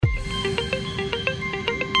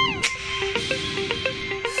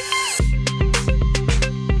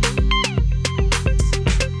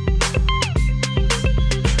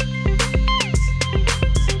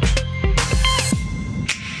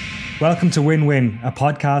Welcome to Win Win, a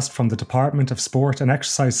podcast from the Department of Sport and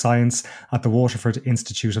Exercise Science at the Waterford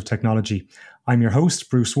Institute of Technology. I'm your host,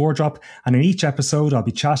 Bruce Wardrop, and in each episode I'll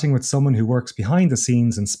be chatting with someone who works behind the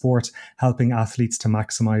scenes in sport, helping athletes to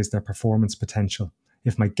maximise their performance potential.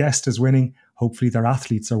 If my guest is winning, hopefully their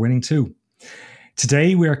athletes are winning too.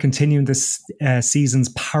 Today we are continuing this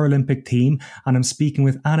season's Paralympic theme, and I'm speaking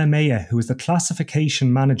with Anna Maya, who is the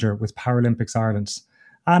Classification Manager with Paralympics Ireland.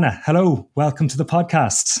 Anna, hello, welcome to the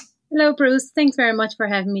podcast. Hello, Bruce. Thanks very much for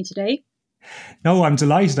having me today. No, I'm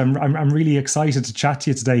delighted. I'm really excited to chat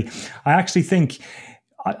to you today. I actually think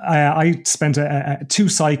I spent two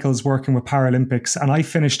cycles working with Paralympics, and I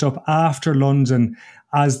finished up after London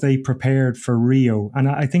as they prepared for Rio. And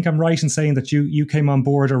I think I'm right in saying that you came on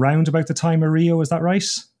board around about the time of Rio. Is that right?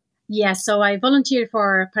 Yes. So I volunteered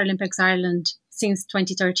for Paralympics Ireland since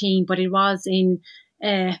 2013, but it was in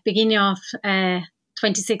beginning of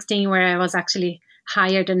 2016 where I was actually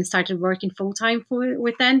hired and started working full-time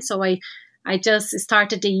with them. So I just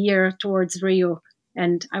started the year towards Rio,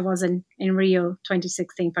 and I was in Rio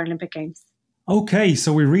 2016 Paralympic Games. Okay,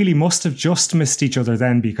 so we really must have just missed each other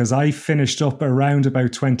then, because I finished up around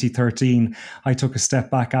about 2013. I took a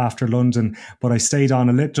step back after London, but I stayed on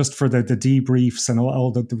a little just for the debriefs and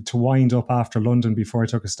all to wind up after London before I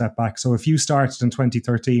took a step back. So if you started in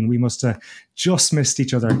 2013, we must have just missed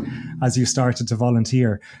each other as you started to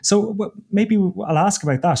volunteer. So maybe I'll ask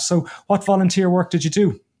about that. So what volunteer work did you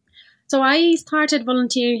do? So I started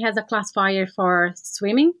volunteering as a classifier for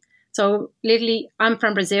swimming. So literally, I'm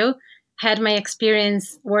from Brazil. Had my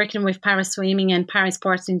experience working with para swimming and para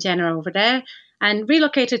sports in general over there, and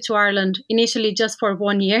relocated to Ireland initially just for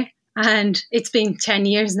 1 year, and it's been 10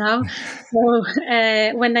 years now. So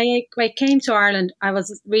when I came to Ireland, I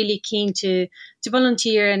was really keen to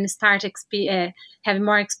volunteer and start having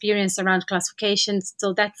more experience around classifications.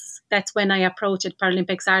 So that's when I approached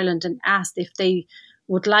Paralympics Ireland and asked if they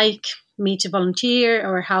would like me to volunteer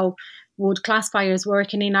or how would classifiers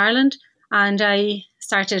working in Ireland. And I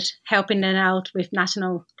started helping them out with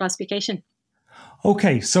national classification.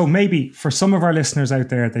 Okay, so maybe for some of our listeners out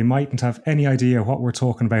there, they mightn't have any idea what we're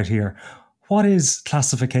talking about here. What is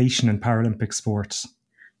classification in Paralympic sports?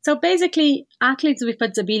 So basically, athletes with a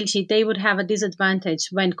disability, they would have a disadvantage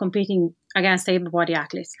when competing against able-bodied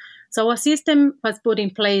athletes. So a system was put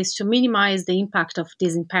in place to minimize the impact of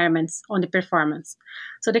these impairments on the performance.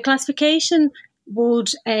 So the classification would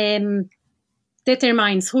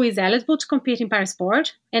determines who is eligible to compete in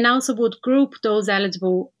parasport, and also would group those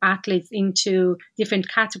eligible athletes into different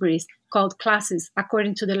categories called classes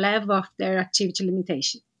according to the level of their activity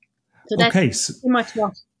limitation. So that's pretty much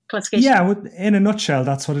what classification. Yeah, in a nutshell,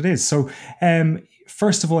 that's what it is. So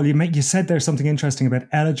first of all, you said there's something interesting about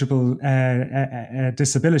eligible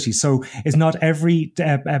disability. So is not every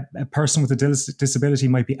person with a disability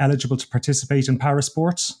might be eligible to participate in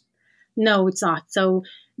parasports? No, it's not. So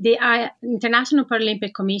the International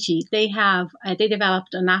Paralympic Committee, they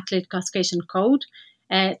developed an athlete classification code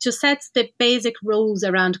to set the basic rules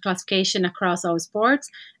around classification across all sports.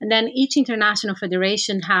 And then each international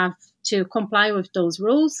federation have to comply with those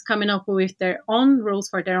rules, coming up with their own rules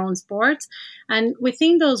for their own sports. And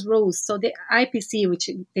within those rules, so the IPC, which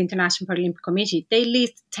is the International Paralympic Committee, they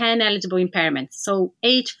list 10 eligible impairments. So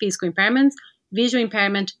 8 physical impairments, visual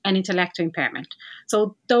impairment, and intellectual impairment.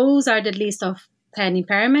 So those are the list of 10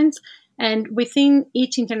 impairments. And within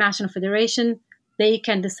each international federation, they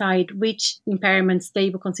can decide which impairments they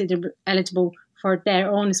will consider eligible for their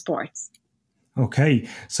own sports. Okay,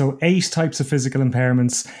 so 8 types of physical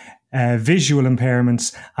impairments, visual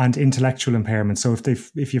impairments, and intellectual impairments. So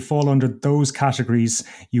if you fall under those categories,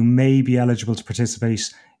 you may be eligible to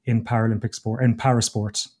participate in Paralympic sport, in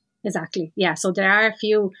parasports. Exactly, yeah. So there are a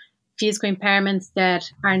few physical impairments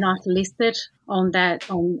that are not listed on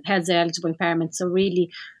as eligible impairments. So really,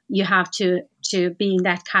 you have to be in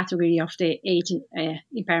that category of the 8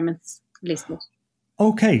 impairments listed.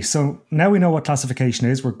 Okay, so now we know what classification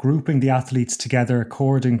is. We're grouping the athletes together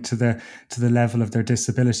according to the level of their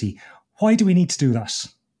disability. Why do we need to do that?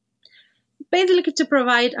 Basically, to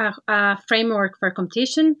provide a framework for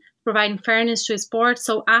competition, providing fairness to sport.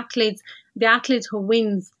 So the athlete who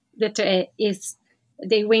wins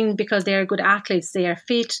they win because they are good athletes, they are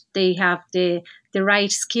fit, they have the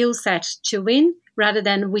right skill set to win, rather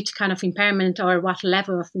than which kind of impairment or what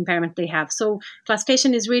level of impairment they have. So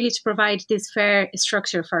classification is really to provide this fair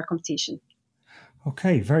structure for competition.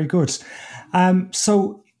 Okay, very good.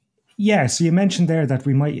 So you mentioned there that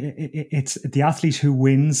it's the athlete who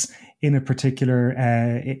wins in a particular,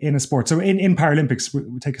 in a sport. So in Paralympics,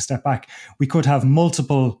 we take a step back, we could have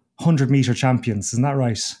multiple 100-meter champions, isn't that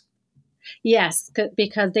right? Yes,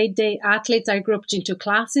 because they athletes are grouped into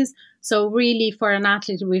classes. So really, for an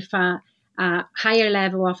athlete with a higher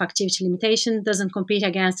level of activity limitation, doesn't compete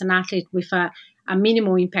against an athlete with a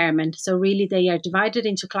minimal impairment. So really, they are divided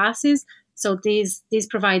into classes. So this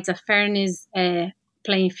provides a fairness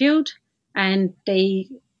playing field, and the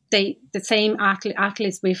same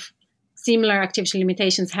athletes with similar activity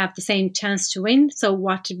limitations have the same chance to win. So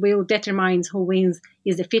what will determine who wins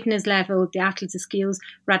is the fitness level, the athlete's skills,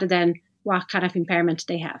 rather than what kind of impairment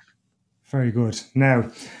they have. Very good.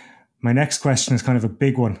 Now, my next question is kind of a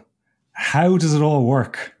big one. How does it all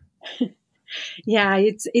work? Yeah,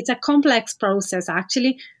 it's a complex process,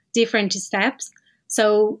 actually, different steps.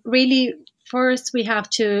 So really, first we have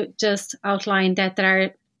to just outline that there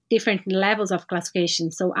are different levels of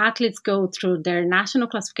classification. So athletes go through their national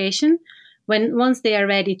classification once they are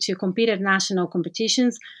ready to compete at national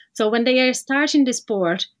competitions. So when they are starting the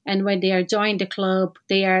sport and when they are joining the club,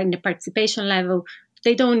 they are in the participation level,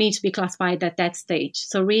 they don't need to be classified at that stage.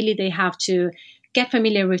 So really they have to get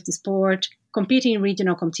familiar with the sport, compete in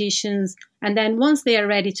regional competitions, and then once they are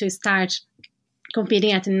ready to start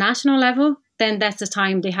competing at the national level, then that's the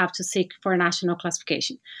time they have to seek for a national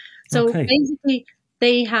classification. So basically,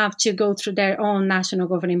 they have to go through their own national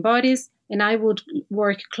governing bodies, and I would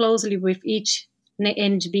work closely with each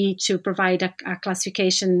NGB to provide a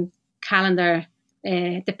classification calendar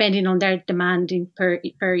depending on their demand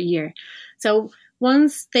per year. So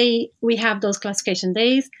once we have those classification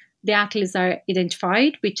days, the athletes are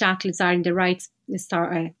identified, which athletes are in the right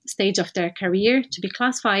stage of their career to be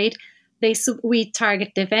classified. We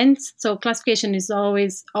target the events. So classification is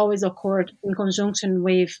always occurred in conjunction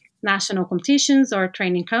with national competitions or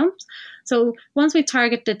training camps. So once we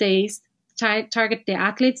target the days, target the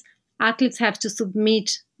athletes have to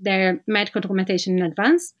submit their medical documentation in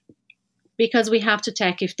advance, because we have to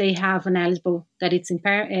check if they have an eligible, that it's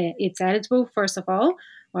eligible, first of all,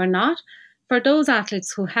 or not. For those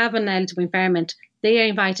athletes who have an eligible impairment, they are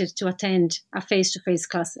invited to attend a face-to-face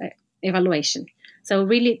class evaluation. So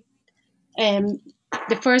really,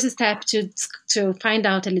 the first step to find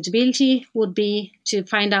out eligibility would be to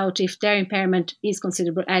find out if their impairment is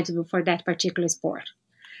considered eligible for that particular sport.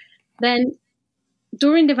 Then,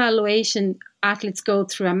 during the evaluation, athletes go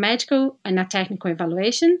through a medical and a technical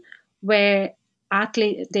evaluation, where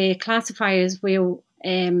the classifiers will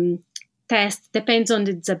test, depends on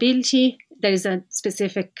the disability. There is a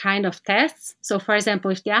specific kind of tests. So, for example,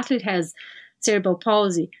 if the athlete has cerebral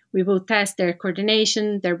palsy, we will test their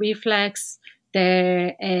coordination, their reflex,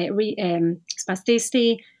 their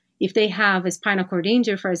spasticity. If they have a spinal cord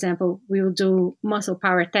injury, for example, we will do muscle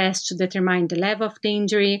power tests to determine the level of the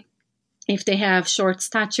injury. If they have short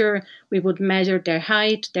stature, we would measure their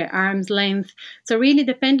height, their arm's length. So really,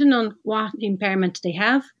 depending on what impairment they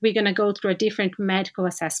have, we're going to go through a different medical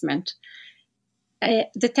assessment.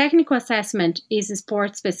 The technical assessment is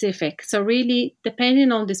sport specific. So really,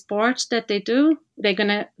 depending on the sport that they do, they're going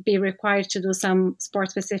to be required to do some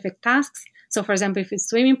sport specific tasks. So for example, if it's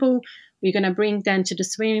swimming pool, we're going to bring them to the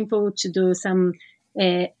swimming pool to do some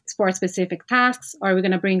sport specific tasks, or we're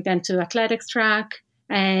going to bring them to athletics track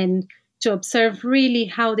and to observe really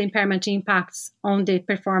how the impairment impacts on the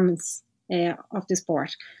performance of the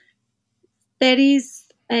sport. There is,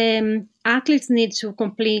 athletes need to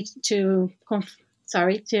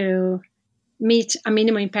meet a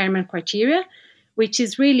minimum impairment criteria, which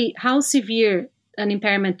is really how severe an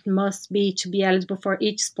impairment must be to be eligible for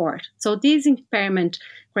each sport. So this impairment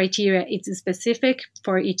criteria is specific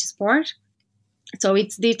for each sport. So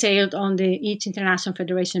it's detailed on each international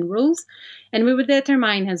federation rules. And we would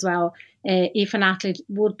determine as well if an athlete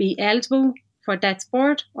would be eligible for that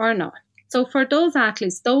sport or not. So for those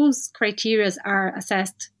athletes, those criteria are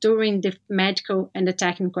assessed during the medical and the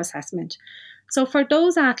technical assessment. So for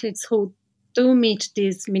those athletes who do meet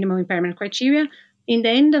these minimum impairment criteria, in the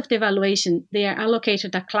end of the evaluation, they are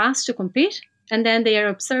allocated a class to compete, and then they are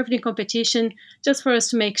observed in competition just for us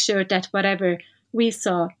to make sure that whatever we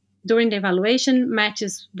saw during the evaluation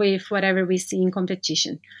matches with whatever we see in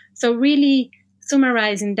competition. So really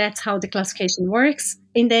summarizing, that's how the classification works.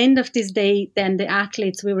 In the end of this day, then the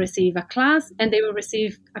athletes will receive a class and they will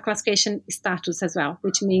receive a classification status as well,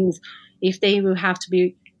 which means if they will have to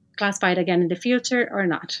be classified again in the future or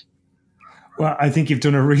not. Well, I think you've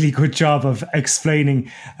done a really good job of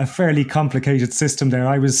explaining a fairly complicated system there.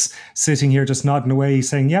 I was sitting here just nodding away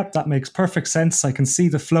saying, yep, that makes perfect sense. I can see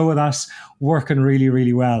the flow of that working really,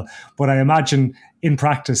 really well. But I imagine in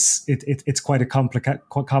practice, it's quite a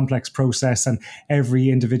complex process, and every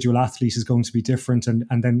individual athlete is going to be different. And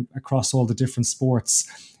then across all the different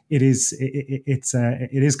sports, it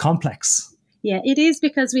is complex. Yeah, it is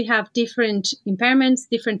because we have different impairments,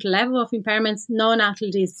 different level of impairments. No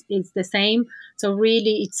athlete is the same. So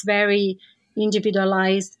really it's very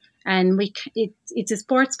individualized, and it's a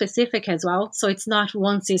sport specific as well. So it's not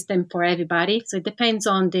one system for everybody. So it depends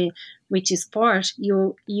on which sport.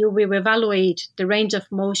 You will evaluate the range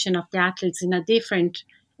of motion of the athletes in a different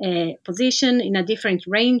position, in a different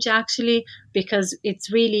range actually, because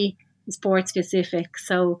it's really sport specific.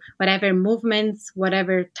 So whatever movements,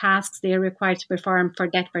 whatever tasks they are required to perform for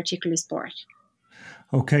that particular sport.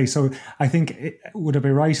 Okay, so I think, would it be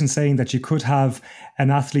right in saying that you could have an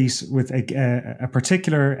athlete with a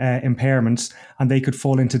particular impairment, and they could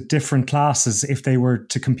fall into different classes if they were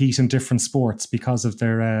to compete in different sports because of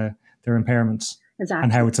their impairments? Exactly.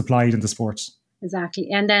 And how it's applied in the sports? Exactly.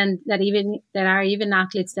 And then there are even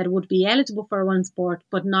athletes that would be eligible for one sport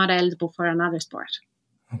but not eligible for another sport.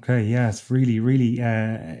 Okay, yeah, it's really, really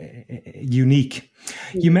unique.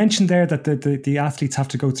 You mentioned there that the athletes have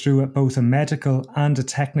to go through both a medical and a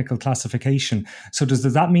technical classification. So does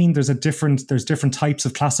that mean there's different types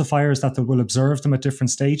of classifiers that will observe them at different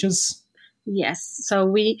stages? Yes. So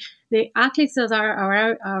the athletes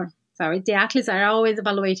are always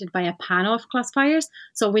evaluated by a panel of classifiers.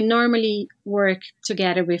 So we normally work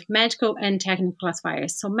together with medical and technical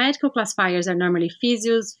classifiers. So medical classifiers are normally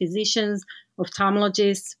physios, physicians,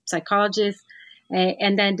 ophthalmologists, psychologists,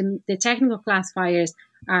 and then the technical classifiers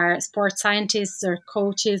are sports scientists or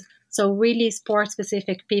coaches. So really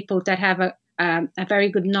sport-specific people that have a very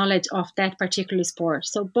good knowledge of that particular sport.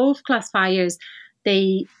 So both classifiers,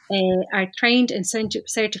 they are trained and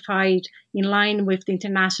certified in line with the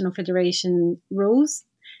International Federation rules,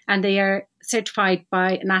 and they are certified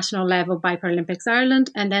by national level by Paralympics Ireland,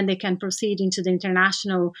 and then they can proceed into the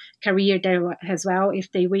international career there as well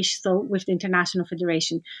if they wish so with the International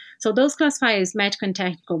Federation. So those classifiers, medical and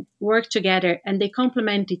technical, work together and they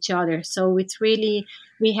complement each other. So it's really,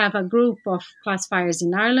 we have a group of classifiers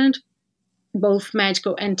in Ireland, both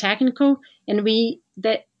medical and technical, and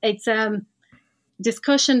it's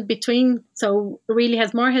discussion between, so really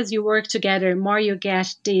as more as you work together, more you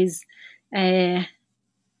get this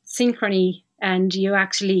synchrony, and you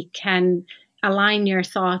actually can align your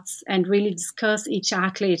thoughts and really discuss each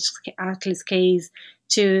athlete's case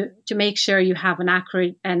to make sure you have an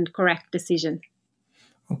accurate and correct decision.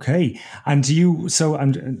 Okay. And so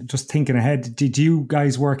I'm just thinking ahead, did you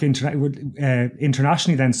guys work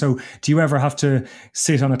internationally then? So do you ever have to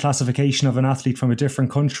sit on a classification of an athlete from a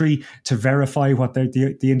different country to verify what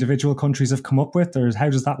the individual countries have come up with, or how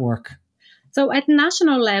does that work? So at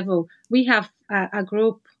national level, we have a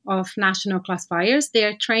group of national classifiers. They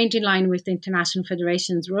are trained in line with the International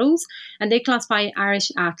Federation's rules, and they classify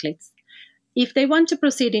Irish athletes. If they want to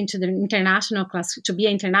proceed into the international class to be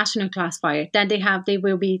an international classifier, then they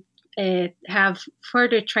will have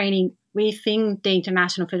further training within the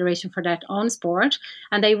International Federation for that own sport,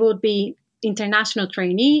 and they would be international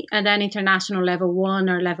trainee and then international level 1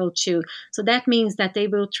 or level 2. So that means that they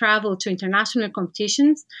will travel to international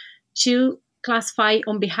competitions to classify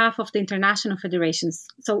on behalf of the international federations.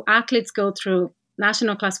 So athletes go through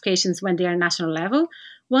national classifications when they are national level.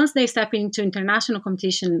 Once they step into international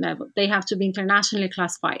competition level, they have to be internationally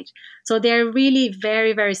classified. So they're really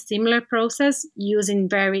very, very similar process, using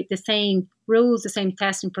the same rules, the same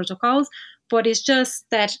testing protocols, but it's just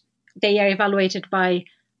that they are evaluated by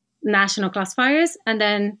national classifiers and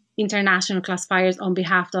then international classifiers on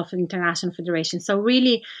behalf of the international federation. So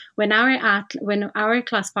really, when our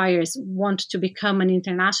classifiers want to become an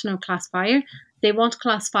international classifier, they won't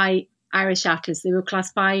classify Irish athletes. They will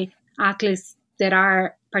classify athletes that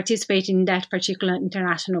are participating in that particular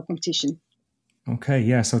international competition. Okay,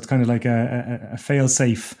 yeah. So it's kind of like a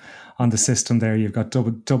fail-safe on the system there. You've got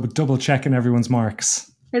double checking everyone's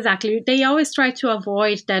marks. Exactly. They always try to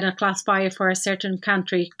avoid that a classifier for a certain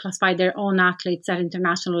country classify their own athletes at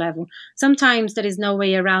international level. Sometimes there is no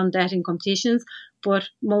way around that in competitions, but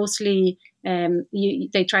mostly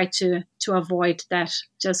they try to avoid that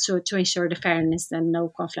just to ensure the fairness and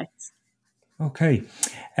no conflicts. Okay.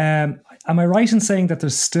 Am I right in saying that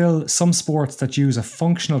there's still some sports that use a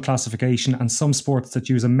functional classification and some sports that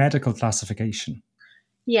use a medical classification?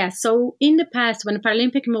 Yeah. So in the past, when the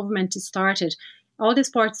Paralympic movement started, all the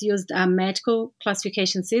sports used a medical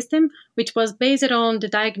classification system, which was based on the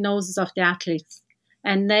diagnosis of the athletes.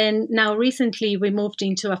 And then now recently we moved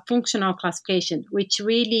into a functional classification, which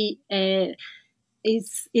really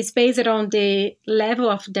is based on the level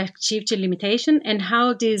of the activity limitation and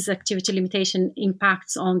how this activity limitation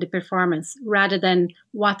impacts on the performance rather than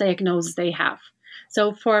what diagnosis they have.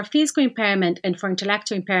 So for physical impairment and for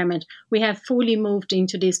intellectual impairment, we have fully moved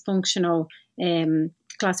into this functional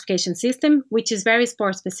classification system, which is very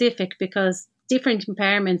sport specific because different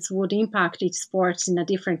impairments would impact each sport in a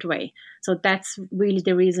different way. So that's really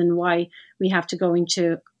the reason why we have to go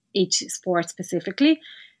into each sport specifically.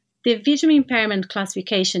 The visual impairment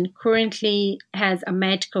classification currently has a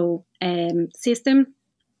medical system.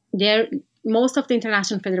 Most of the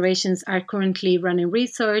international federations are currently running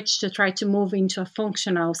research to try to move into a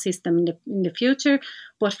functional system in the future.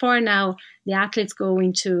 But for now, the athletes go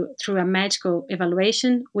through a medical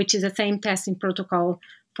evaluation, which is the same testing protocol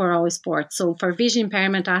for all sports. So for vision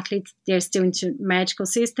impairment athletes, they're still into medical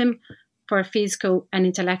system. For physical and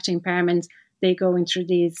intellectual impairments, they go into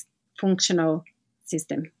this functional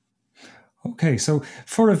system. Okay, so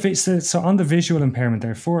so on the visual impairment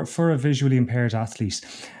there, for a visually impaired athlete,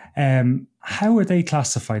 how are they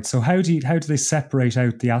classified? So how do they separate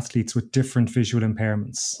out the athletes with different visual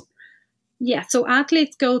impairments? Yeah, so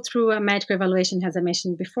athletes go through a medical evaluation, as I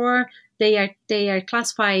mentioned before. They are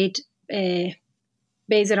classified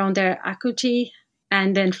based on their acuity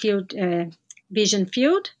and then vision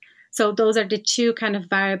field. So those are the two kind of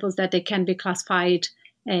variables that they can be classified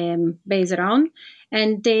based on.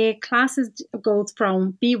 And the classes go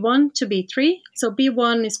from B1 to B3. So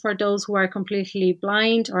B1 is for those who are completely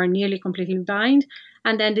blind or nearly completely blind.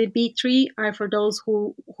 And then the B3 are for those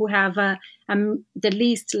who have the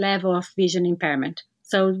least level of vision impairment.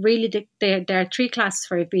 So really there are three classes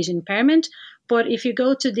for vision impairment. But if you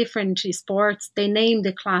go to different sports, they name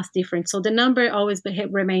the class different. So the number always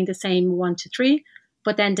remain the same, 1 to 3.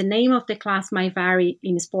 But then the name of the class might vary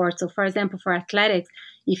in sports. So for example, for athletics,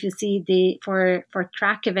 if you see for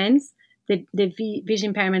track events, the vision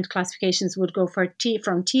impairment classifications would go from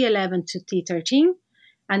T11 to T13.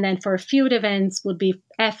 And then for field events would be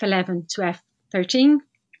F11 to F13.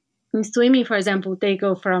 In swimming, for example, they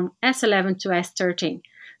go from S11 to S13.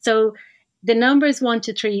 So the numbers 1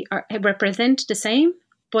 to 3 represent the same,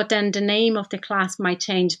 but then the name of the class might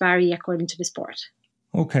vary according to the sport.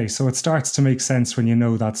 Okay, so it starts to make sense when you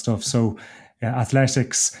know that stuff. So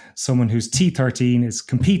athletics, someone who's T13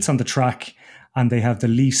 competes on the track, and they have the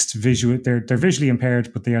least visual. They're visually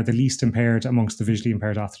impaired, but they are the least impaired amongst the visually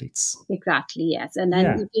impaired athletes. Exactly, yes. And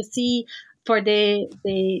then if you see for the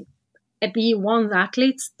B1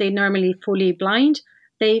 athletes, they normally fully blind.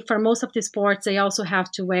 For most of the sports, they also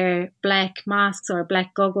have to wear black masks or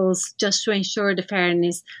black goggles just to ensure the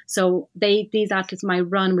fairness. So these athletes might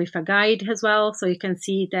run with a guide as well. So you can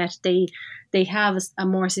see that they have a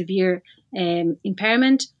more severe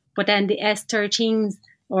impairment. But then the S13s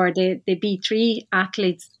or the B3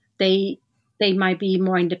 athletes, they might be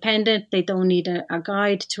more independent. They don't need a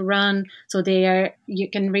guide to run. So you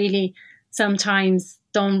can really sometimes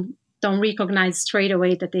don't recognize straight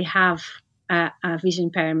away that they have a vision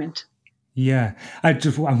impairment. Yeah, and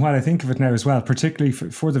while I think of it now as well, particularly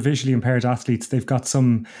for the visually impaired athletes, they've got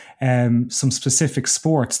some specific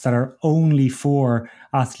sports that are only for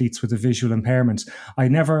athletes with a visual impairment. I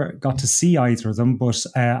never got to see either of them, but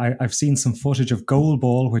I've seen some footage of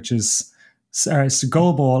goalball, which is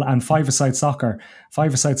goalball, and five-a-side soccer.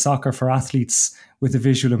 Five-a-side soccer for athletes with a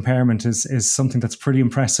visual impairment is something that's pretty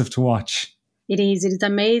impressive to watch. It is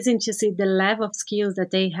amazing to see the level of skills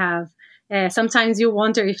that they have. Sometimes you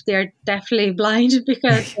wonder if they're definitely blind,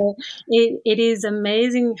 because it is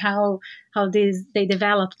amazing how they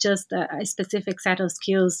develop just a specific set of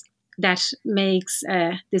skills that makes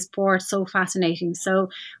this sport so fascinating. So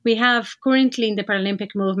we have currently in the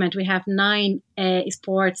Paralympic movement, we have 9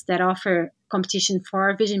 sports that offer competition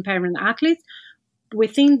for vision impairment athletes.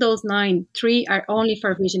 Within those 9, 3 are only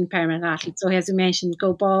for vision impairment athletes. So as you mentioned,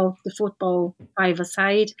 goalball, the football,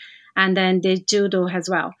 five-a-side, and then the judo as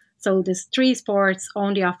well. So these 3 sports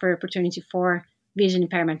only offer opportunity for vision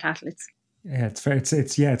impairment athletes. Yeah,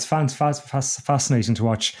 it's fascinating to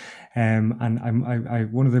watch, and I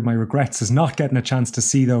one of my regrets is not getting a chance to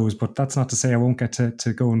see those. But that's not to say I won't get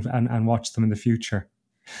to go and watch them in the future.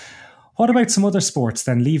 What about some other sports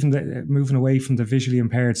then? Moving away from the visually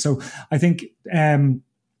impaired. So I think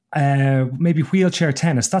maybe wheelchair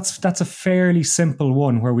tennis. That's a fairly simple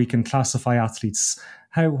one where we can classify athletes.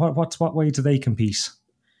 What way do they compete?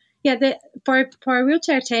 Yeah, for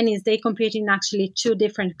wheelchair tennis, they compete in actually 2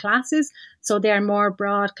 different classes. So they are more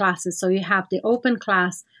broad classes. So you have the open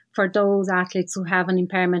class for those athletes who have an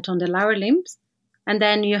impairment on the lower limbs. And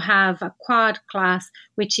then you have a quad class,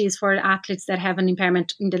 which is for athletes that have an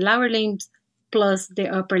impairment in the lower limbs plus the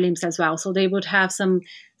upper limbs as well. So they would have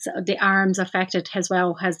the arms affected as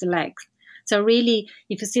well as the legs. So really,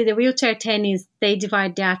 if you see the wheelchair tennis, they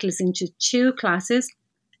divide the athletes into 2 classes,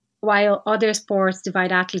 while other sports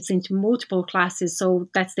divide athletes into multiple classes. So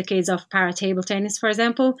that's the case of para table tennis, for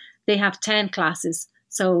example. They have 10 classes.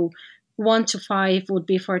 So 1 to 5 would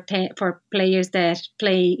be for players that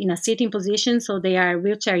play in a sitting position, so they are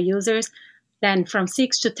wheelchair users. Then from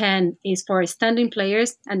 6 to 10 is for standing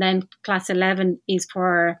players, and then class 11 is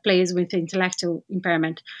for players with intellectual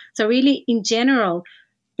impairment. So really, in general,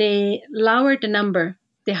 the lower the number,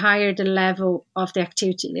 the higher the level of the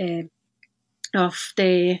activity, of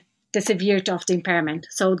the severity of the impairment.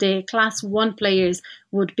 So the class 1 players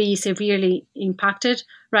would be severely impacted,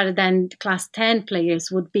 rather than the class 10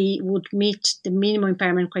 players would meet the minimum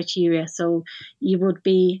impairment criteria. So you would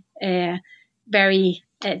be very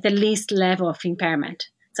the least level of impairment.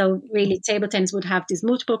 So really, table tennis would have these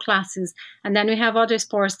multiple classes, and then we have other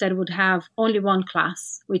sports that would have only one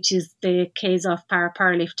class, which is the case of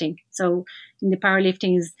powerlifting. So in the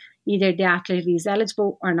powerlifting, is either the athlete is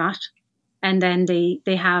eligible or not, and then they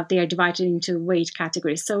are divided into weight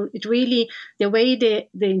categories. So it really, the way the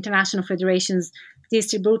international federations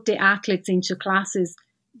distribute the athletes into classes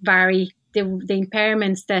vary. The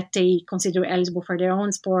impairments that they consider eligible for their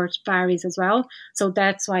own sport varies as well. So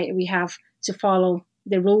that's why we have to follow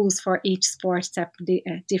the rules for each sport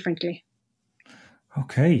differently.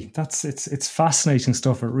 Okay, it's fascinating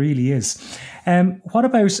stuff. It really is. What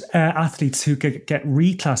about athletes who get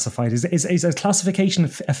reclassified? Is a classification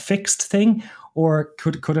a fixed thing, or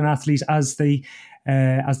could an athlete, as they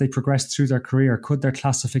progress through their career, could their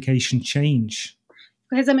classification change?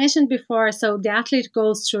 As I mentioned before, so the athlete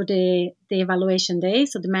goes through the evaluation day,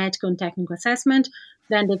 so the medical and technical assessment.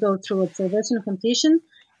 Then they go through observation competition,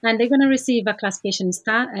 and they're going to receive a classification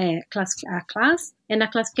class and a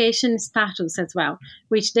classification status as well,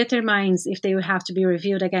 which determines if they will have to be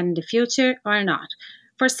reviewed again in the future or not.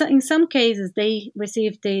 In some cases, they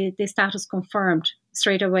receive the status confirmed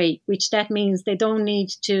straight away, which that means they don't need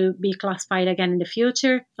to be classified again in the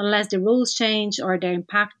future unless the rules change or their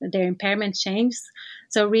impairment changes.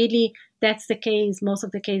 So really, that's the case, most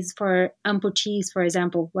of the cases for amputees, for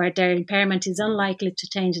example, where their impairment is unlikely to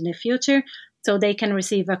change in the future, so they can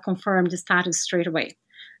receive a confirmed status straight away.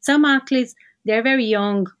 Some athletes, they're very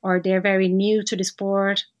young, or they're very new to the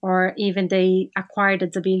sport, or even they acquired a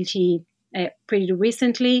disability pretty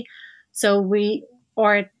recently.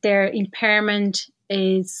 Or their impairment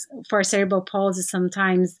is for cerebral palsy.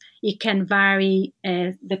 Sometimes it can vary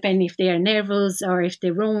depending if they are nervous or if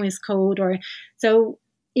the room is cold. So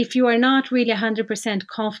if you are not really 100%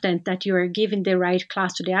 confident that you are giving the right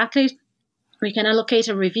class to the athlete, we can allocate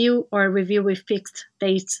a review, or a review with fixed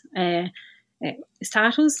date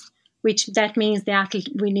status, which that means the athlete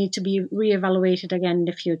will need to be reevaluated again in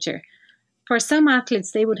the future. For some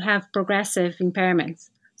athletes, they would have progressive impairments.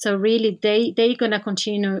 So really, they're going to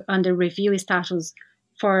continue under review status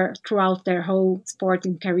throughout their whole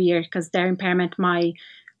sporting career, because their impairment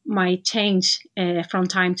might change from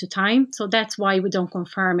time to time. So that's why we don't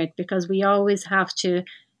confirm it, because we always have to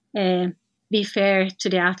be fair to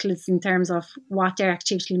the athletes in terms of what their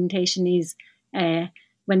activity limitation is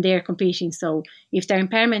when they're competing. So if their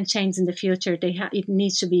impairment changes in the future, they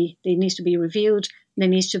needs to be reviewed. They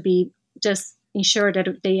need to be just ensure that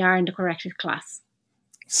they are in the corrective class.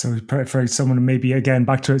 So for someone, maybe again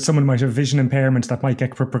back to it, someone might have vision impairment that might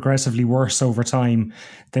get progressively worse over time,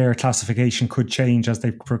 their classification could change as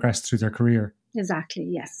they progress through their career. Exactly,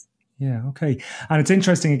 yes. Yeah, okay. And it's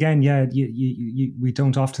interesting, again, we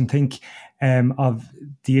don't often think of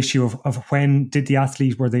the issue of when did the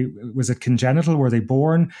athlete, was it congenital? Were they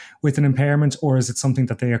born with an impairment, or is it something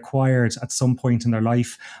that they acquired at some point in their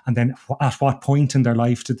life? And then at what point in their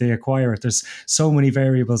life did they acquire it? There's so many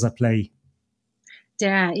variables at play.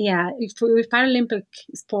 Yeah. With Paralympic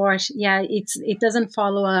sport, it doesn't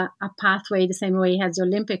follow a pathway the same way as the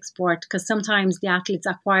Olympic sport, because sometimes the athletes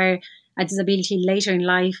acquire a disability later in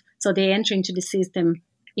life, so they enter into the system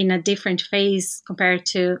in a different phase compared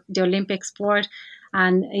to the Olympic sport.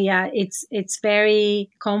 And it's very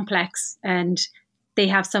complex, and they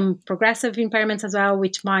have some progressive impairments as well,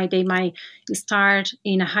 which they might start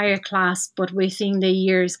in a higher class, but within the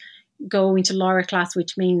years go into lower class,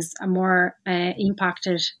 which means a more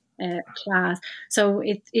impacted class. So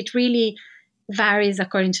it really varies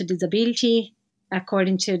according to disability,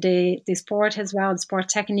 according to the sport as well, the sport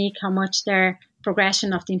technique, how much their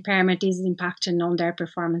progression of the impairment is impacting on their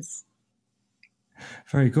performance.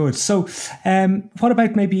 Very good. So what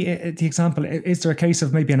about maybe the example, is there a case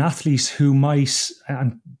of maybe an athlete who might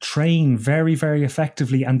train very, very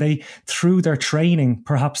effectively, and they, through their training,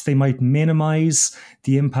 perhaps they might minimize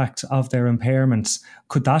the impact of their impairments?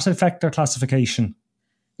 Could that affect their classification?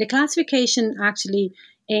 The classification actually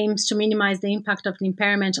aims to minimize the impact of the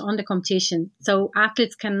impairment on the competition. So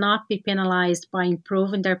athletes cannot be penalized by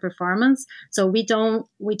improving their performance. So we don't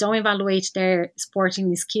evaluate their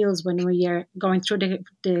sporting skills when we are going through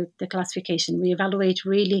the classification. We evaluate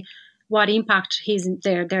really what impact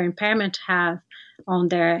their impairment have on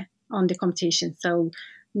the competition. So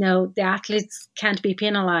no, the athletes can't be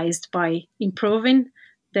penalized by improving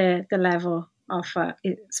the level of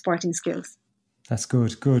sporting skills. That's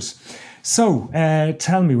good. So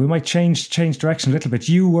tell me, we might change direction a little bit.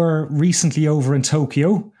 You were recently over in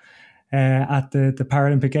Tokyo at the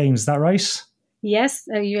Paralympic Games, is that right? Yes,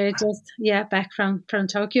 you're just back from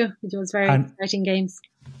Tokyo. It was very exciting games.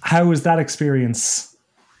 How was that experience?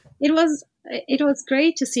 It was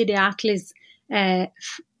great to see the athletes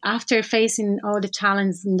after facing all the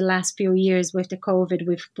challenges in the last few years with the COVID,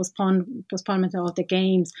 with postponement of the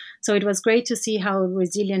games. So it was great to see how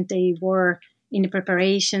resilient they were in the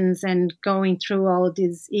preparations and going through all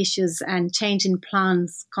these issues and changing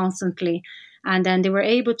plans constantly. And then they were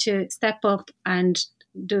able to step up and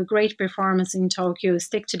do a great performance in Tokyo,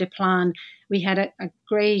 stick to the plan. We had a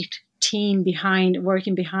great team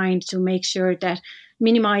working behind to make sure that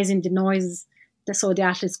minimizing the noise so the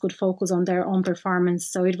athletes could focus on their own performance.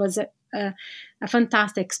 So it was a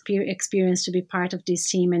fantastic experience to be part of this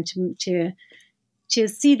team and to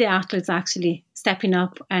see the athletes actually stepping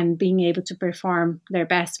up and being able to perform their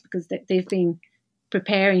best, because they've been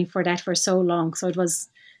preparing for that for so long. So it was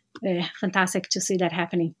fantastic to see that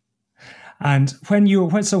happening. And when you're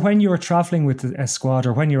traveling with a squad,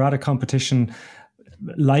 or when you're at a competition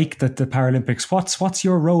like the Paralympics, what's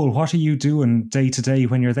your role? What are you doing day to day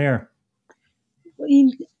when you're there?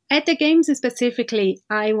 At the games specifically,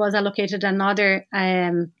 I was allocated another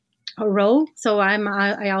role. So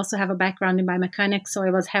I also have a background in biomechanics, so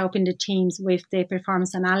I was helping the teams with the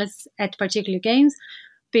performance analysis at particular games,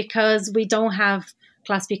 because we don't have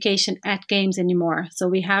classification at games anymore. So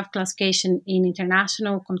we have classification in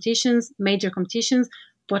international competitions, major competitions,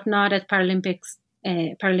 but not at Paralympic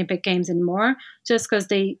Games anymore, just because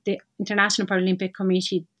the International Paralympic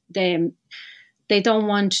Committee, they don't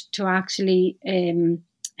want to actually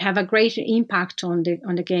have a greater impact on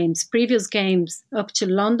the games. Previous games, up to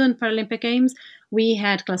London Paralympic Games, we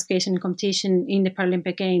had classification and competition in the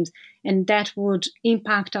Paralympic Games, and that would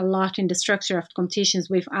impact a lot in the structure of competitions,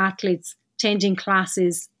 with athletes changing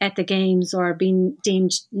classes at the games or being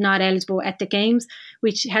deemed not eligible at the games,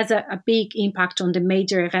 which has a big impact on the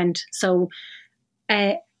major event. So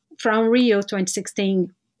from Rio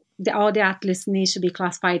 2016, all the athletes need to be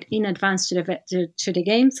classified in advance to the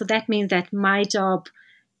game. So that means that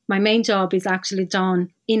my main job is actually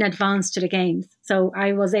done in advance to the games. So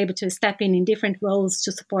I was able to step in different roles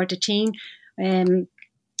to support the team. I'm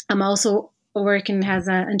also working as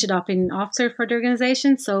an anti-doping officer for the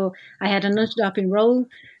organization. So I had an anti-doping role.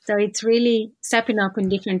 So it's really stepping up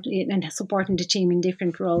and supporting the team in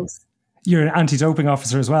different roles. You're an anti-doping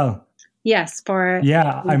officer as well? Yes,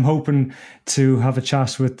 I'm hoping to have a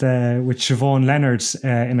chat with Siobhan Leonard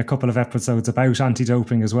in a couple of episodes about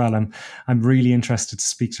anti-doping as well. I'm really interested to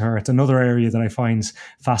speak to her. It's another area that I find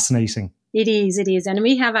fascinating. It is, and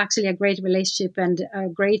we have actually a great relationship and a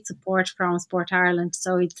great support from Sport Ireland.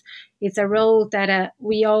 So it's a role that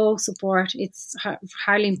we all support. It's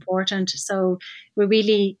highly important. So we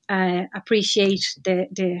really appreciate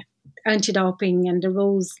the anti-doping and the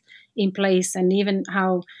rules in place, and even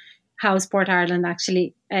how Sport Ireland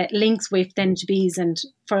actually links with the NGBs, and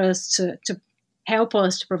for us to help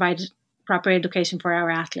us to provide proper education for our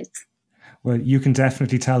athletes. Well, you can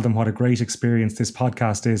definitely tell them what a great experience this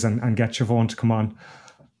podcast is, and get Siobhan to come on.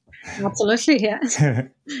 Absolutely,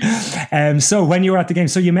 yeah. So when you were at the game,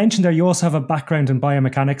 so you mentioned there you also have a background in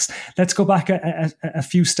biomechanics. Let's go back a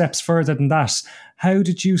few steps further than that. How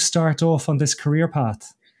did you start off on this career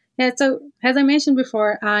path? Yeah, so as I mentioned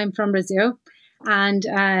before, I'm from Brazil. And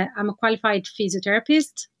I'm a qualified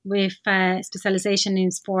physiotherapist with specialization in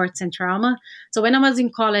sports and trauma. So when I was in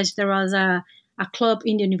college, there was a club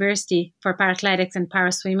in the university for para-athletics and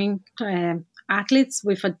para-swimming athletes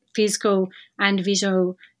with a physical and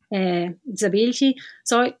visual disability.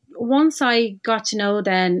 So once I got to know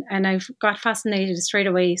them, and I got fascinated straight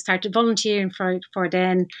away, started volunteering for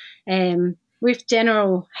them, with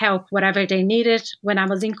general help, whatever they needed when I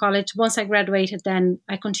was in college. Once I graduated, then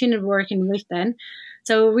I continued working with them.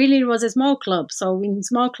 So really it was a small club. So in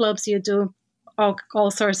small clubs, you do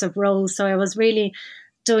all sorts of roles. So I was really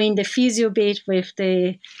doing the physio bit with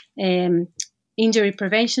the injury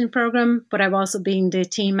prevention program, but I've also been the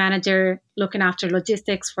team manager looking after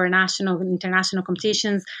logistics for national and international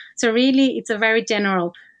competitions. So really it's a very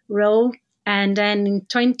general role And then in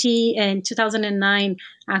 2009,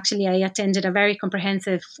 actually, I attended a very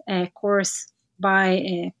comprehensive course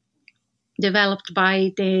developed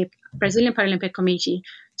by the Brazilian Paralympic Committee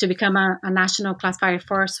to become a national classifier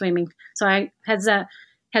for swimming. So I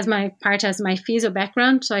has my physio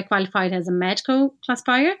background, so I qualified as a medical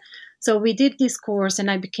classifier. So we did this course, and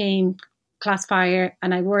I became classifier,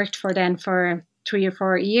 and I worked for 3 or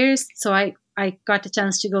 4 years. So I got the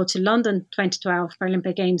chance to go to London 2012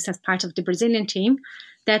 Paralympic Games as part of the Brazilian team.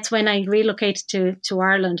 That's when I relocated to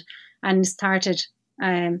Ireland and started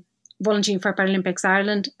volunteering for Paralympics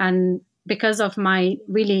Ireland. And because of my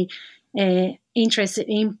really interest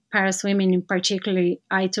in paraswimming in particular,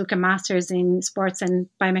 I took a master's in sports and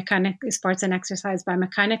exercise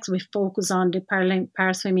biomechanics with focus on the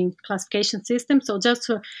paraswimming classification system. So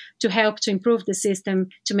just to help to improve the system,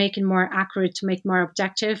 to make it more accurate, to make it more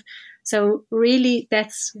objective. So really,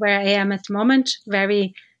 that's where I am at the moment.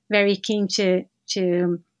 Very, very keen to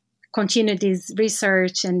continue this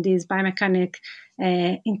research and these biomechanic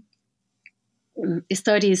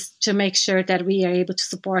studies to make sure that we are able to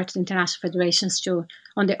support the international federations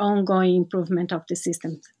on the ongoing improvement of the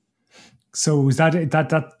systems. So is that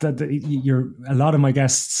you're, a lot of my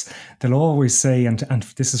guests, they'll always say, and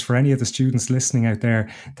this is for any of the students listening out there,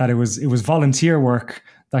 that it was volunteer work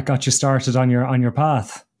that got you started on your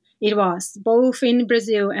path. It was both in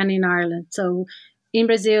Brazil and in Ireland. So in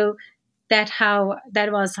Brazil, that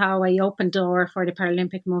was how I opened the door for the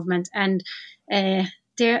Paralympic movement. And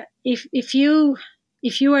if you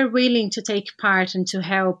are willing to take part and to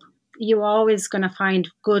help, you're always going to find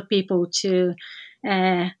good people to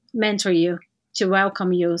mentor you, to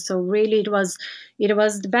welcome you. So really, it was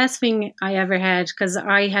the best thing I ever had, because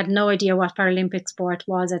I had no idea what Paralympic sport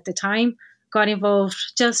was at the time. Got involved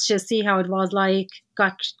just to see how it was like,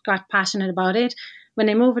 got passionate about it. When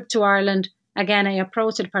I moved to Ireland, again, I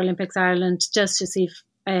approached the Paralympics Ireland just to see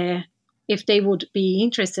if they would be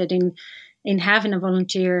interested in having a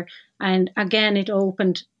volunteer. And again, it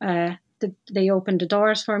opened they opened the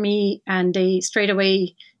doors for me, and they straight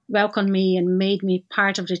away welcomed me and made me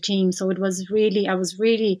part of the team. So I was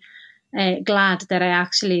really glad that I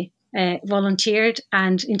actually volunteered.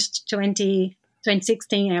 And in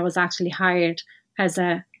 2016, I was actually hired as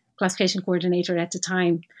a classification coordinator at the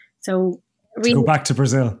time. So really, to go back to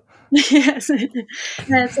Brazil. Yes.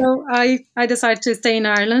 So I decided to stay in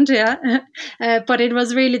Ireland, but it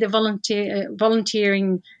was really the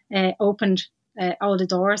volunteering opened all the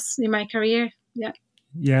doors in my career.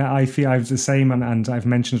 Yeah, I feel I've the same, and I've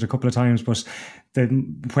mentioned it a couple of times, but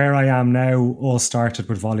where I am now all started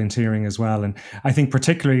with volunteering as well. And I think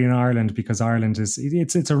particularly in Ireland, because Ireland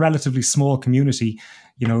it's a relatively small community.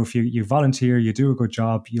 You know, if you volunteer, you do a good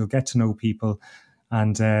job, you'll get to know people.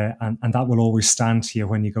 And that will always stand to you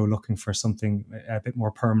when you go looking for something a bit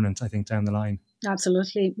more permanent, I think, down the line.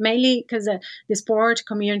 Absolutely. Mainly because the sport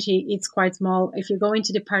community, it's quite small. If you go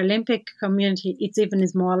into the Paralympic community, it's even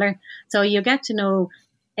smaller. So you get to know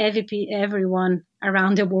everyone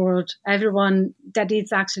around the world, everyone that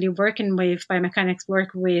is actually working with biomechanics,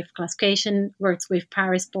 work with classification, works with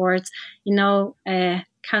parasports,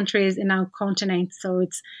 countries, continents. So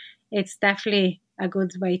it's definitely a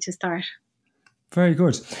good way to start. Very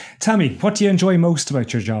good. Tell me, what do you enjoy most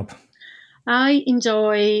about your job? I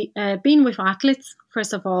enjoy being with athletes,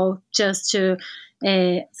 first of all, just to,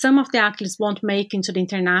 some of the athletes won't make into the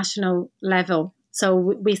international level. So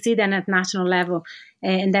we see them at national level,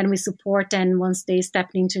 and then we support them once they step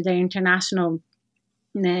into their international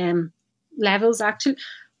levels, actually.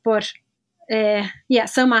 But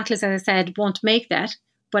some athletes, as I said, won't make that.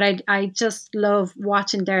 But I just love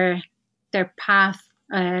watching their path,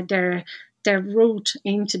 their route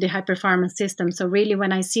into the high performance system. So really,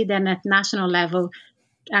 when I see them at national level,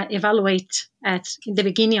 evaluate at the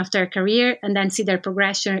beginning of their career, and then see their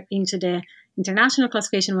progression into the international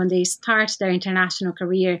classification when they start their international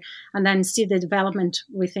career, and then see the development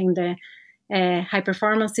within the high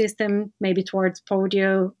performance system, maybe towards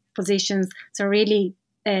podium positions. So really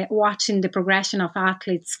watching the progression of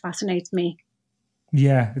athletes fascinates me.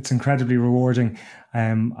 Yeah, it's incredibly rewarding.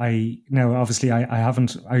 I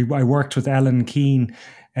worked with Ellen Keane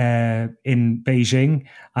in Beijing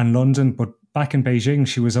and London, but back in Beijing,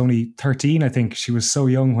 she was only 13, I think. She was so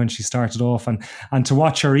young when she started off, and to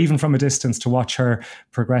watch her, even from a distance, to watch her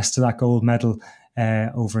progress to that gold medal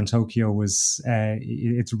over in Tokyo was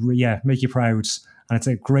make you proud, and it's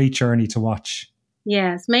a great journey to watch.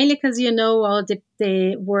 Yes, mainly because all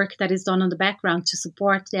the work that is done on the background to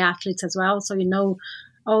support the athletes as well. So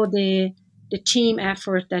all the team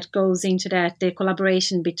effort that goes into that, the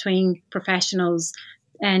collaboration between professionals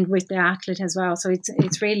and with the athlete as well. So it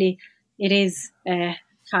is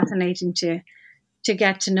fascinating to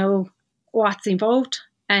get to know what's involved,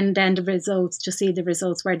 and then the results, to see the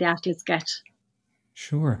results where the athletes get.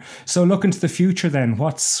 Sure. So looking to the future then,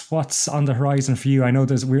 what's on the horizon for you? I know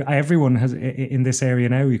everyone has in this area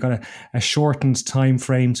now, you've got a shortened time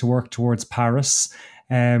frame to work towards Paris.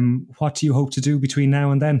 What do you hope to do between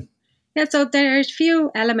now and then? Yeah, so there are a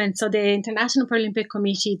few elements. So the International Paralympic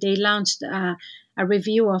Committee, they launched a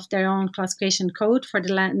review of their own classification code for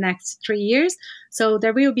the next 3 years. So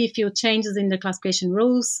there will be a few changes in the classification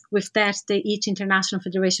rules. With that, each international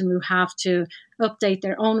federation will have to update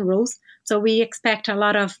their own rules. So we expect a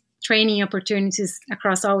lot of training opportunities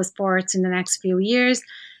across all sports in the next few years.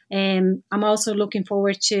 I'm also looking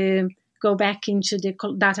forward to go back into the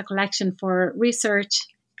data collection for research,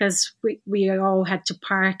 because we all had to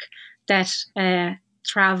park that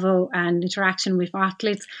travel and interaction with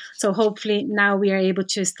athletes. So hopefully now we are able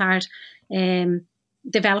to start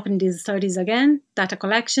developing these studies again, data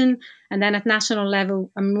collection. And then at national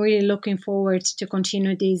level, I'm really looking forward to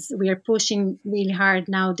continue these. We are pushing really hard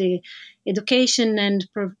now the education and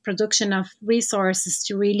production of resources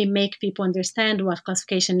to really make people understand what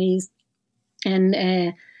classification is,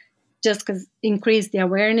 and just increase the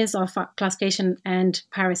awareness of classification and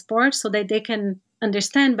parasport so that they can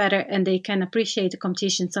understand better and they can appreciate the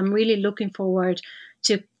competition. So I'm really looking forward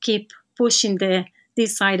to keep pushing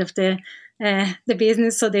this side of the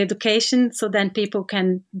business, so the education, so then people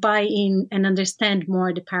can buy in and understand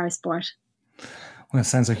more the parasport. Well, it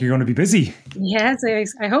sounds like you're going to be busy. Yes,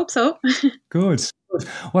 I hope so. Good.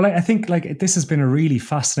 Well, I think this has been a really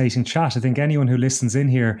fascinating chat. I think anyone who listens in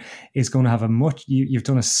here is going to have you've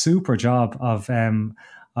done a super job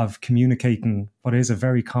of communicating what is a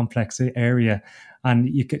very complex area. And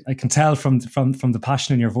I can tell from the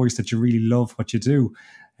passion in your voice that you really love what you do.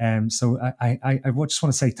 So I just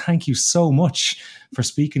want to say thank you so much for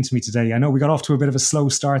speaking to me today. I know we got off to a bit of a slow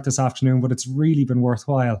start this afternoon, but it's really been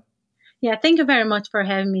worthwhile. Yeah, thank you very much for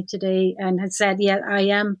having me today. And as said, yeah, I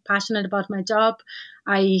am passionate about my job.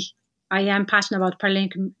 I am passionate about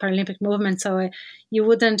Paralympic movement. So you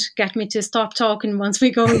wouldn't get me to stop talking once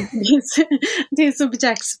we go into these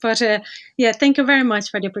subjects. But yeah, thank you very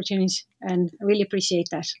much for the opportunity, and I really appreciate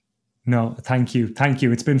that. No, thank you. Thank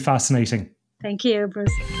you. It's been fascinating. Thank you,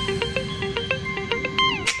 Bruce.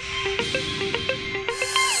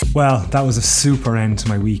 Well, that was a super end to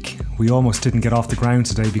my week. We almost didn't get off the ground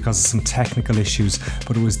today because of some technical issues,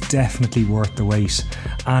 but it was definitely worth the wait.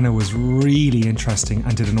 Anna was really interesting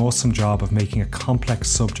and did an awesome job of making a complex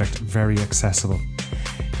subject very accessible.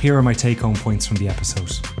 Here are my take-home points from the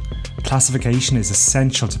episode. Classification is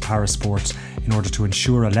essential to parasport in order to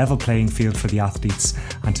ensure a level playing field for the athletes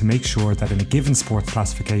and to make sure that in a given sports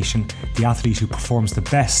classification, the athlete who performs the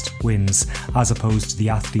best wins, as opposed to the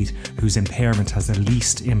athlete whose impairment has the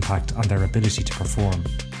least impact on their ability to perform.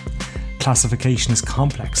 Classification is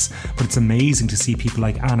complex, but it's amazing to see people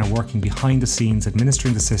like Anna working behind the scenes,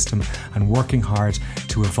 administering the system and working hard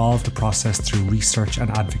to evolve the process through research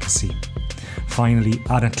and advocacy. Finally,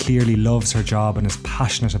 Anna clearly loves her job and is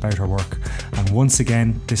passionate about her work. And once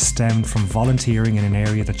again, this stemmed from volunteering in an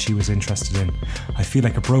area that she was interested in. I feel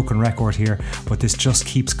like a broken record here, but this just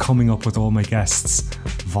keeps coming up with all my guests.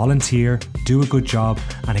 Volunteer, do a good job,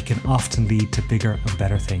 and it can often lead to bigger and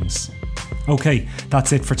better things. Okay,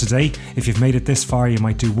 that's it for today. If you've made it this far, you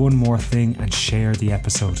might do one more thing and share the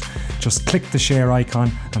episode. Just click the share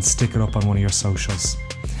icon and stick it up on one of your socials.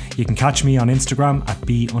 You can catch me on Instagram at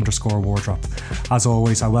 @B_Wardrop. As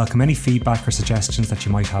always, I welcome any feedback or suggestions that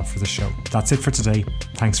you might have for the show. That's it for today.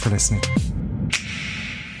 Thanks for listening.